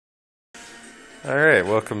All right,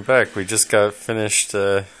 welcome back. We just got finished.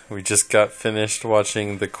 We just got finished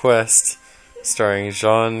watching The Quest, starring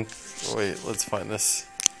Jean. Wait, let's find this.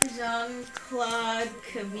 Jean-Claude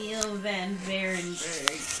Camille Van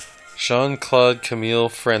Varenberg. Jean-Claude Camille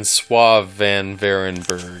Francois Van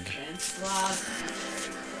Varenberg.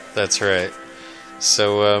 That's right.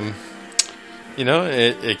 So,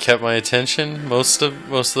 it kept my attention most of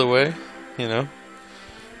the way.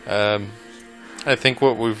 I think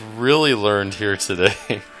what we've really learned here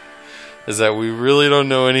today is that we really don't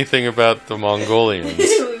know anything about the Mongolians. We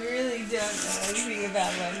really don't know anything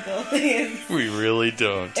about Mongolians. We really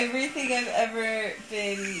don't. Everything I've ever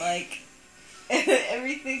been,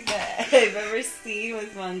 everything that I've ever seen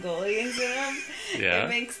with Mongolians in them, it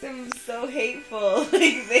makes them so hateful.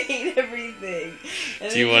 They hate everything.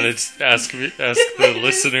 And do you want to ask the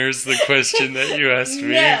listeners the question that you asked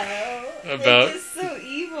me? No. About... They're just so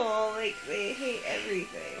evil. They hate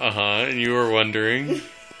everything. And you were wondering?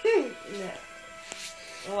 No.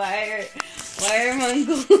 Why are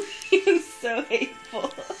Mongolians so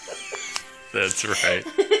hateful? That's right.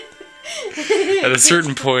 At a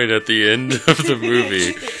certain point at the end of the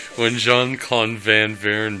movie, when Jean-Claude Van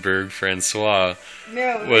Varenberg Francois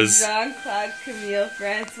was... Jean-Claude Camille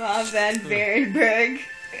Francois Van Varenberg.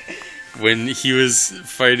 When he was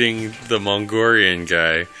fighting the Mongolian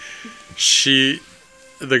guy,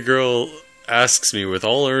 the girl asks me with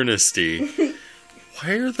all earnesty,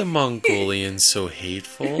 why are the Mongolians so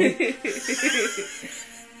hateful? It's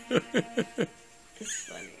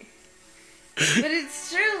funny. But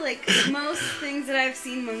it's true, most things that I've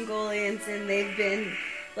seen Mongolians in, they've been,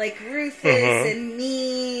 ruthless and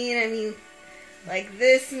mean. I mean,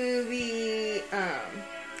 this movie,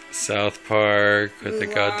 South Park with the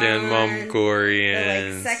goddamn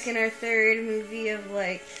Mongolians. The, second or third movie of,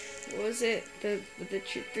 what was it? With the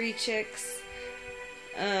three chicks?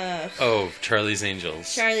 Charlie's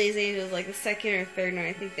Angels. Charlie's Angels, the second or third one.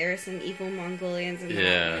 I think there were some evil Mongolians in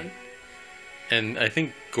that one. And I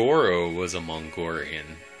think Goro was a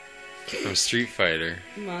Mongolian from Street Fighter.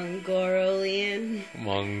 Mongolian.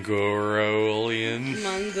 Mongolian.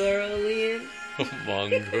 Mongolian.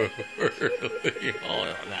 Mongolian.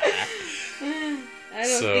 I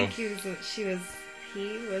don't think he was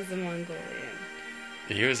a Mongolian.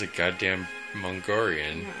 He was a goddamn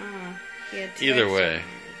Mongolian. He had either way.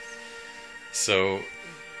 So,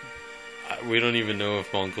 we don't even know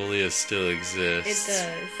if Mongolia still exists. It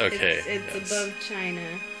does. Okay. It's above China.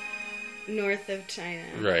 North of China.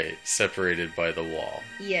 Right. Separated by the wall.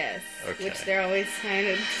 Yes. Okay. Which they're always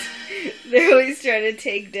they're always trying to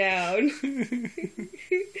take down.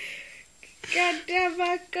 Goddamn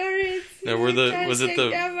Mongolians. Now, was it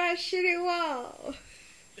the... down my shitty wall.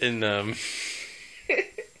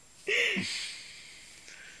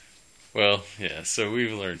 Well, yeah, so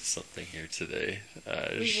we've learned something here today.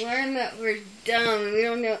 We've learned that we're dumb and we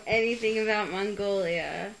don't know anything about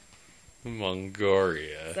Mongolia.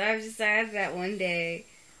 Mongolia. So I've decided that one day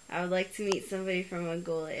I would like to meet somebody from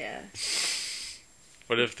Mongolia.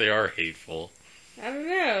 What if they are hateful? I don't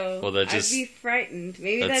know. Well, I'd be frightened.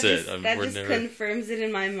 Maybe that just confirms it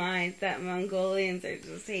in my mind that Mongolians are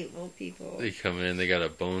just hateful people. They come in, they got a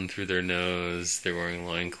bone through their nose, they're wearing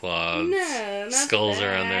loincloths, no, not skulls that.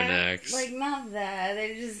 around their necks. Not that.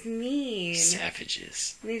 They're just mean.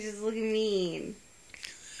 Savages. They just look mean.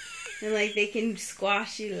 And they can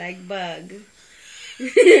squash you like bug.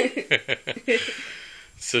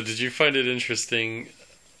 So did you find it interesting?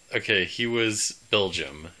 Okay, he was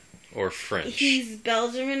Belgium. Or French. He's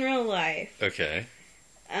Belgium in real life. Okay.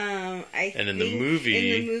 In the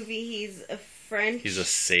movie, he's a French... He's a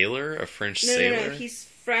sailor? A French sailor? No, he's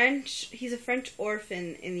French. He's a French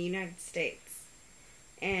orphan in the United States.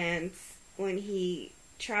 And when he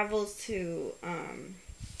travels to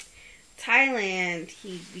Thailand,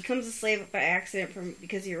 he becomes a slave by accident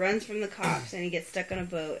because he runs from the cops and he gets stuck on a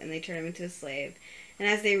boat and they turn him into a slave. And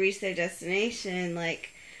as they reach their destination,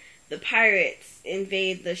 the pirates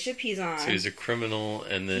invade the ship he's on. So he's a criminal,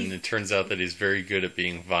 and then it turns out that he's very good at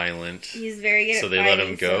being violent. He's very good at fighting. So they let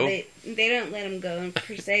him go? So they don't let him go,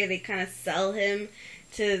 per se. They kind of sell him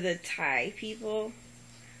to the Thai people.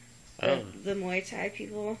 The Muay Thai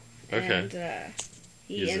people. Okay. And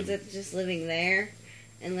he ends up just living there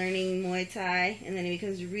and learning Muay Thai. And then he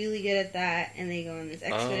becomes really good at that. And they go on this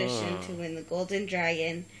expedition to win the Golden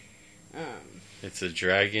Dragon. It's a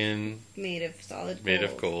dragon made of solid gold. Made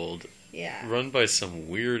of gold. Yeah. Run by some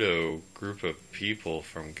weirdo group of people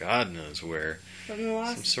from God knows where. From the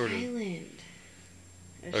Lost Island.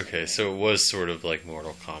 Okay, so it was sort of like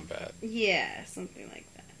Mortal Kombat. Yeah, something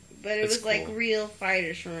like that. But it was cool. Real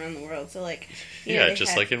fighters from around the world. So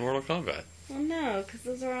just like in Mortal Kombat. Well, no, because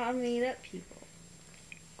those are all made up people.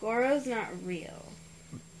 Goro's not real.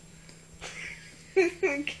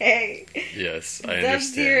 Okay. Yes, I understand.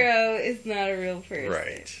 Sub-Zero is not a real person.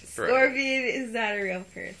 Right. Scorpion is not a real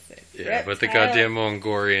person. Yeah, Reptile, but the goddamn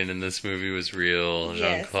Mongolian in this movie was real.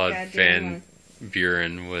 Yes, Jean-Claude Van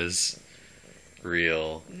Buren was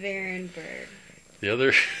real. Varenberg. The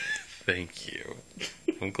other... Thank you.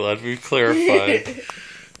 I'm glad we've clarified.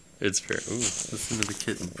 It's fair. Ooh, listen to the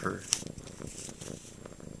kitten purr.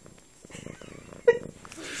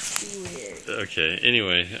 Weird. Okay,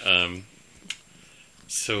 anyway,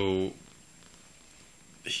 so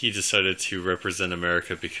he decided to represent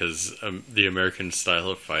America because the American style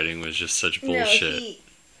of fighting was just such bullshit.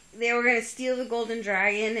 No, they were going to steal the golden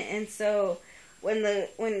dragon, and so when the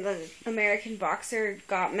American boxer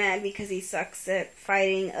got mad because he sucks at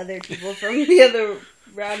fighting other people from the other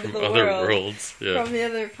round of the other world, worlds, yeah. from the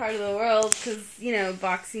other part of the world, because, you know,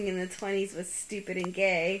 boxing in the 20s was stupid and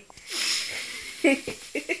gay.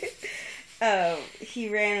 He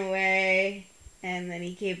ran away, and then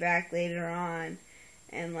he came back later on,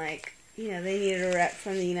 and, like, you know, they needed a rep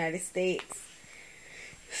from the United States.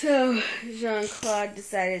 So Jean-Claude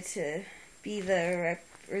decided to be the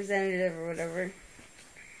representative or whatever.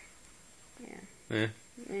 Yeah.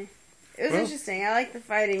 It was interesting. I like the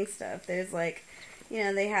fighting stuff. There's, like, you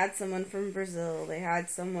know, they had someone from Brazil. They had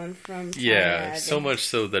someone from China. Yeah, so much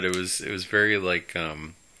so that it was very like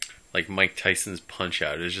Mike Tyson's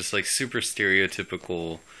Punch-Out. It was just like super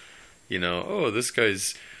stereotypical, you know, oh, this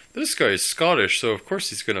guy's Scottish, so of course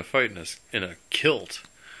he's going to fight in a kilt.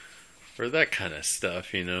 Or that kind of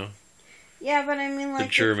stuff, you know. Yeah, but I mean, like, the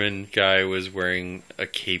German guy was wearing a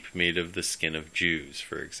cape made of the skin of Jews,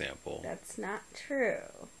 for example. That's not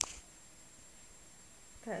true.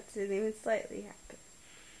 That didn't even slightly happen.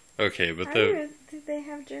 Okay, but did they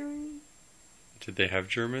have Germany? Did they have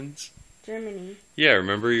Germans? Germany. Yeah,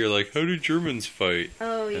 remember you're like, how do Germans fight?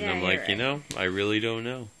 Oh, yeah, and I'm like, right. you know, I really don't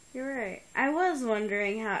know. You're right. I was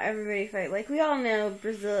wondering how everybody fight. Like, we all know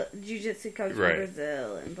Brazil, jiu-jitsu comes from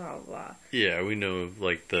Brazil and blah, blah, blah. Yeah, we know,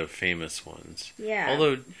 like, the famous ones. Yeah.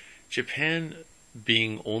 Although, Japan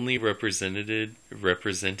being only represented by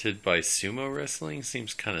sumo wrestling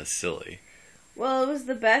seems kind of silly. Well, it was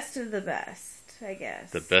the best of the best, I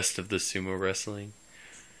guess. The best of the sumo wrestling?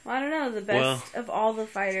 Well, I don't know, the best of all the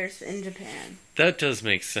fighters in Japan. That does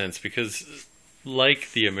make sense, because...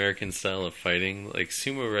 like the American style of fighting, like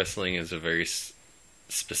sumo wrestling is a very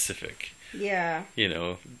specific. Yeah. You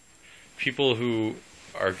know, people who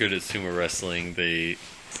are good at sumo wrestling, they're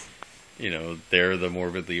the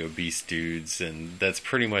morbidly obese dudes, and that's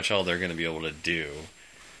pretty much all they're going to be able to do.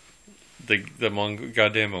 The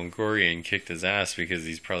goddamn Mongolian kicked his ass because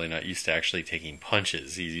he's probably not used to actually taking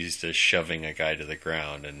punches. He's used to shoving a guy to the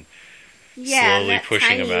ground and slowly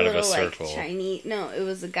pushing him out of a circle. Like, Chinese. No, it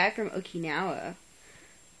was a guy from Okinawa.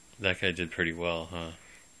 That guy did pretty well, huh?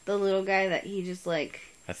 The little guy that he just, like,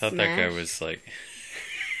 I thought smashed. That guy was like...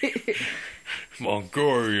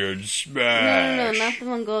 Mongolian smash! No, not the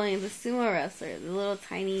Mongolian, the sumo wrestler. The little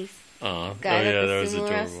tiny guy that was the sumo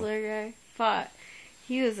adorable. wrestler guy fought.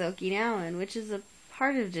 He was Okinawan, which is a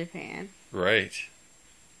part of Japan. Right.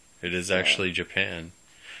 It is actually Japan.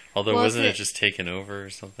 Although, wasn't it just taken over or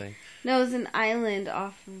something? No, it was an island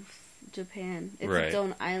off of Japan. It's right. its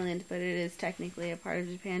own island, but it is technically a part of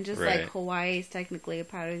Japan. Just like Hawaii is technically a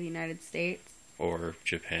part of the United States. Or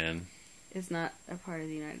Japan. Is not a part of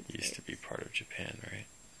the United States. Used to be part of Japan, right?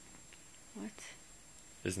 What?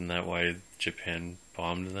 Isn't that why Japan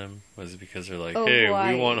bombed them? Was it because they're like, hey,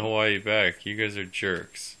 Hawaii. We want Hawaii back. You guys are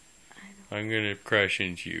jerks. I'm going to crash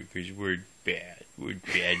into you because we're bad. We're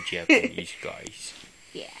bad Japanese guys.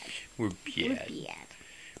 Yeah. We're bad. We're bad.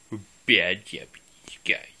 We're bad Japanese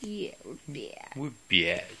guys. Yeah, we're bad. We're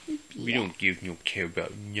bad. We don't give no care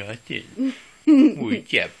about nothing. We're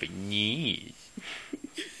Japanese.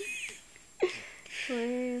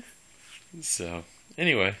 Please. So,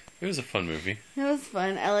 anyway, it was a fun movie. It was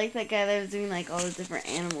fun. I like that guy that was doing like all the different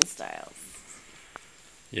animal styles.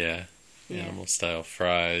 Yeah. Animal style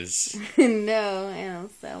fries. No, animal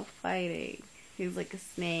style fighting. He was like a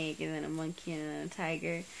snake and then a monkey and then a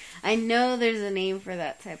tiger. I know there's a name for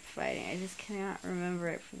that type of fighting. I just cannot remember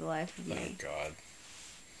it for the life of me. Oh, God.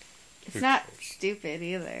 It's not stupid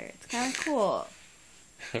either. It's kind of cool.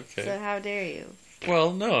 Okay. So how dare you?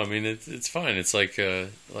 Well, no, I mean, it's fine. It's like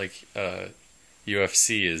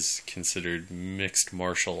UFC is considered mixed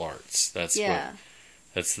martial arts. That's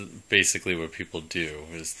basically what people do,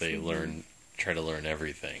 is they try to learn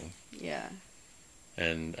everything. Yeah.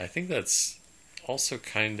 And I think that's also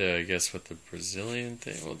kind of, I guess, what the Brazilian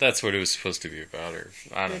thing... Well, that's what it was supposed to be about, or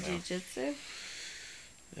I don't know. Jiu-jitsu?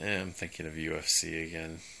 Yeah, I'm thinking of UFC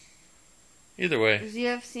again. Either way. Is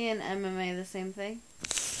UFC and MMA the same thing?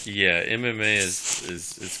 Yeah, MMA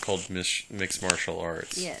is it's called mixed martial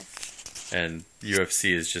arts. Yes. And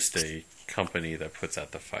UFC is just a company that puts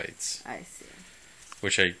out the fights. I see.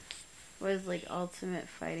 Which I... Was like Ultimate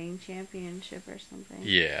Fighting Championship or something?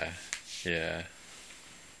 Yeah. Yeah.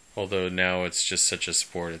 Although now it's just such a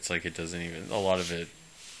sport, it's like it doesn't even... A lot of it...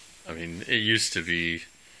 I mean, it used to be...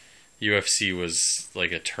 UFC was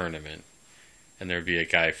like a tournament. And there'd be a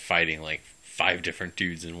guy fighting like 5 different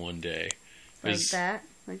dudes in one day. Like that?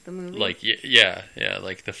 Like the movie? Like, yeah.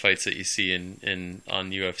 Like the fights that you see in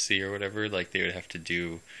on UFC or whatever. Like they would have to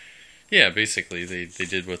do... Yeah, basically they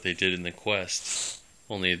did what they did in the Quest.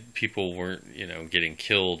 Only people weren't, getting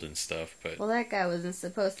killed and stuff, but... Well, that guy wasn't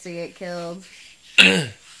supposed to get killed.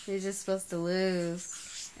 He was just supposed to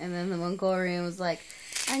lose. And then the Mongolian was like,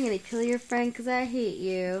 I'm gonna kill your friend because I hate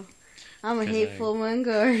you. I'm a hateful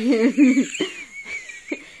Mongolian.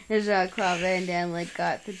 And Jean-Claude Van Damme,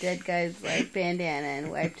 got the dead guy's, bandana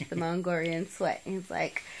and wiped the Mongolian sweat. And he's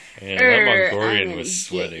like, man, that Mongolian was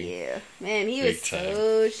sweating. You. Man, he Big was time.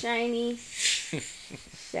 so shiny.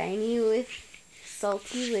 Shiny with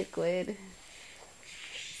salty liquid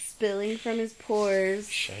spilling from his pores.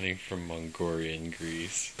 Shining from Mongolian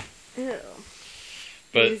grease. Ew.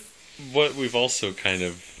 But what we've also kind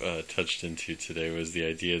of touched into today was the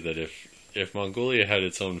idea that if Mongolia had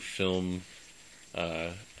its own film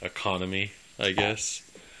economy, I guess.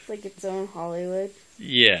 Like its own Hollywood.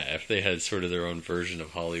 Yeah, if they had sort of their own version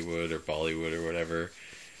of Hollywood or Bollywood or whatever,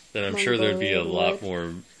 then I'm sure there'd be a lot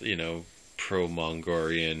more,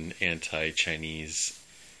 pro-Mongolian, anti-Chinese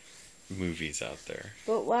movies out there.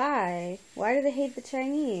 But why? Why do they hate the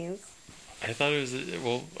Chinese? I thought it was...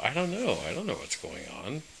 Well, I don't know. I don't know what's going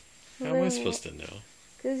on. How am I supposed to know?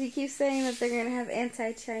 Because you keep saying that they're going to have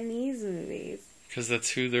anti-Chinese movies. Because that's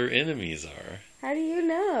who their enemies are. How do you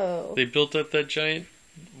know? They built up that giant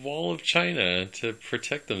wall of China to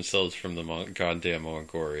protect themselves from the goddamn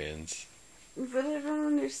Mongolians. But I don't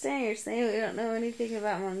understand. You're saying we don't know anything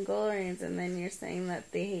about Mongolians, and then you're saying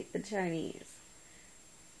that they hate the Chinese.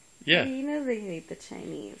 Yeah. How do you know they hate the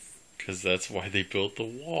Chinese? Because that's why they built the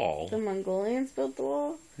wall. The Mongolians built the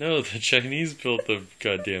wall? No, the Chinese built the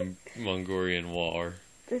goddamn Mongolian wall.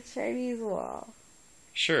 The Chinese wall.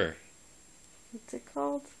 Sure. What's it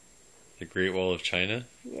called? The Great Wall of China?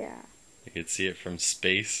 Yeah. You could see it from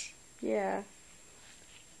space? Yeah.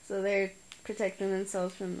 So they're protecting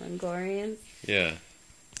themselves from Mongolians? Yeah.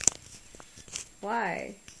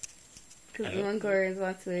 Why? Because the Mongolians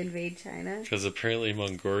want to invade China? Because apparently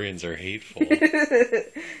Mongolians are hateful.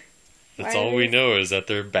 That's all we know is that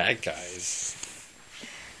they're bad guys.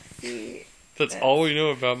 See, that's all we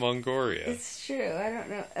know about Mongolia. It's true. I don't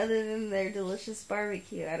know. Other than their delicious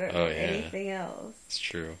barbecue, I don't know anything else. It's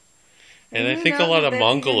true. And I think a lot of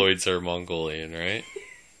Mongoloids are Mongolian, right?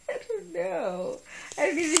 I don't know. I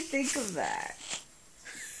didn't even think of that.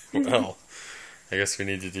 Well, I guess we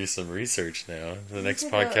need to do some research now. The next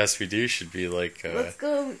podcast we do should be like... Let's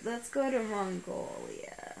go to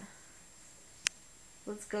Mongolia.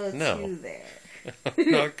 Let's go to there.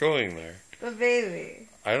 I'm not going there. But baby.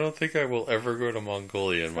 I don't think I will ever go to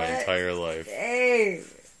Mongolia in my entire life.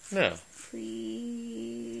 Dave. No.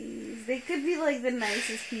 Please. They could be like the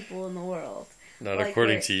nicest people in the world. Not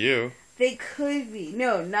according to you. They could be.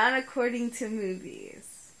 No, not according to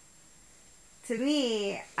movies. To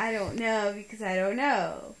me, I don't know because I don't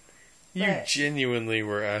know. You genuinely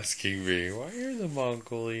were asking me, why are the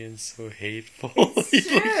Mongolians so hateful? It's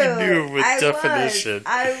true. You knew with definition.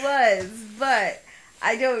 I was, but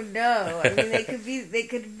I don't know. I mean, they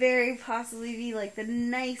could very possibly be like the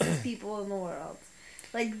nicest people in the world.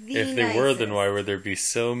 Like the If they nicest. were, then why would there be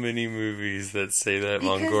so many movies that say that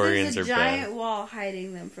Mongolians are bad? Because there's a giant wall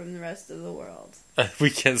hiding them from the rest of the world. We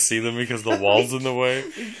can't see them because the wall's in the way?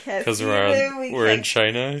 We can't Because see them. we're in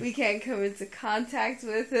China? We can't come into contact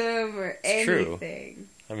with them or anything. True.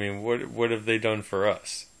 I mean, what have they done for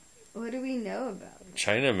us? What do we know about them?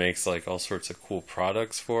 China makes like all sorts of cool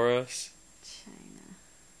products for us. China.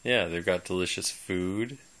 Yeah, they've got delicious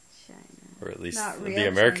food. China. Or at least Not real the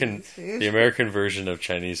American Chinese food. the American version of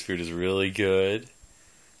Chinese food is really good.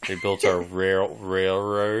 They built our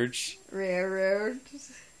railroads.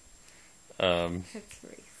 Railroads. That's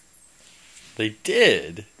racist. They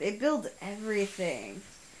did. They build everything.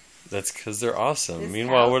 That's because they're awesome. This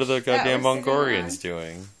Meanwhile, what are the couch that goddamn we're sitting Mongolians on?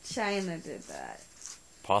 doing? China did that.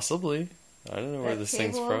 Possibly. I don't know where That this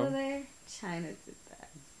thing's table from. over there, China did that.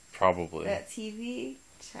 Probably. That TV,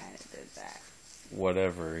 China did that.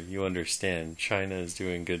 Whatever. You understand. China is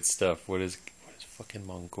doing good stuff. What is fucking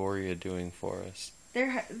Mongolia doing for us?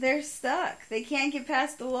 They're stuck. They can't get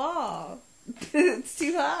past the wall. It's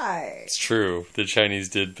too high. It's true. The Chinese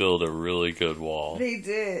did build a really good wall. They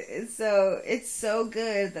did. It's so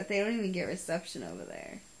good that they don't even get reception over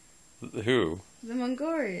there. Who? The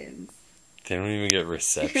Mongolians. They don't even get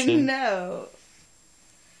reception? No.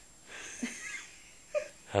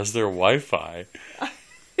 How's their Wi-Fi?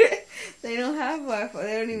 They don't have Wi-Fi.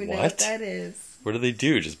 They don't even know what that is. What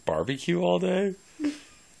do? Just barbecue all day?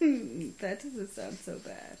 That doesn't sound so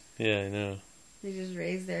bad. Yeah, I know. They just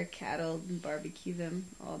raise their cattle and barbecue them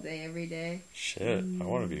all day, every day. Shit, I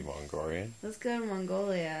want to be Mongolian. Let's go to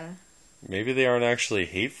Mongolia. Maybe they aren't actually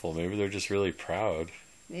hateful. Maybe they're just really proud.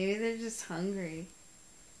 Maybe they're just hungry.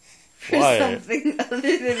 For Why? something other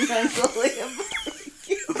than Mongolia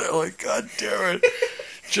barbecue. They're like, God damn it.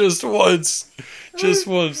 Just once. Just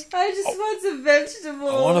once. I just want some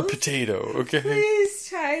vegetables. I want a potato, okay? Please,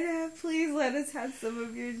 China, please let us have some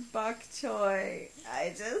of your bok choy.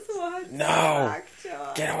 I just want some bok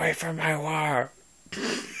choy. Get away from my war.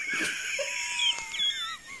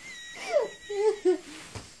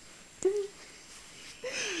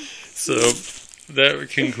 So that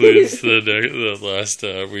concludes the last.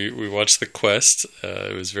 We watched The Quest.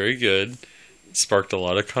 It was very good. Sparked a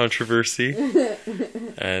lot of controversy.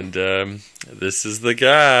 And this is the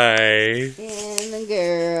guy. And the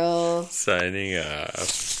girl. Signing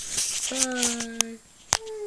off. Bye.